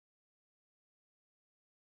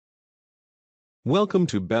Welcome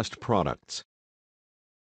to Best Products.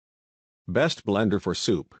 Best Blender for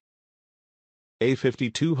Soup.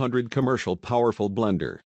 A5200 Commercial Powerful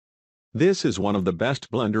Blender. This is one of the best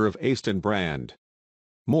blender of Aston brand.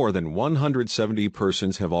 More than 170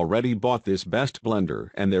 persons have already bought this best blender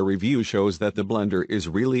and their review shows that the blender is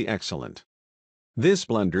really excellent. This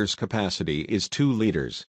blender's capacity is 2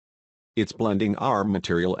 liters. Its blending arm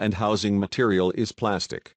material and housing material is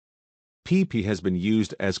plastic. PP has been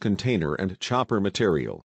used as container and chopper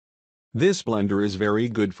material. This blender is very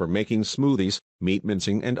good for making smoothies, meat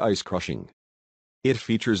mincing and ice crushing. It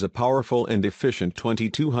features a powerful and efficient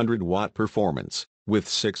 2200-watt performance, with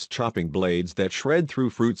 6 chopping blades that shred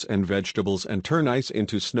through fruits and vegetables and turn ice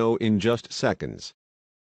into snow in just seconds.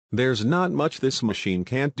 There's not much this machine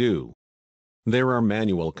can't do. There are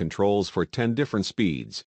manual controls for 10 different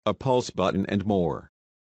speeds, a pulse button and more.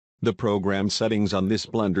 The program settings on this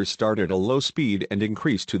blender start at a low speed and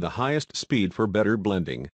increase to the highest speed for better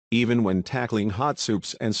blending, even when tackling hot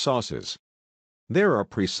soups and sauces. There are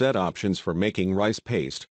preset options for making rice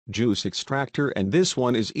paste, juice extractor, and this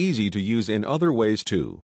one is easy to use in other ways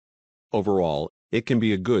too. Overall, it can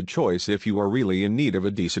be a good choice if you are really in need of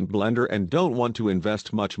a decent blender and don't want to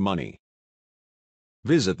invest much money.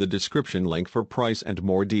 Visit the description link for price and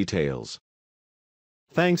more details.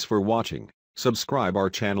 Thanks for watching. Subscribe our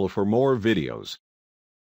channel for more videos.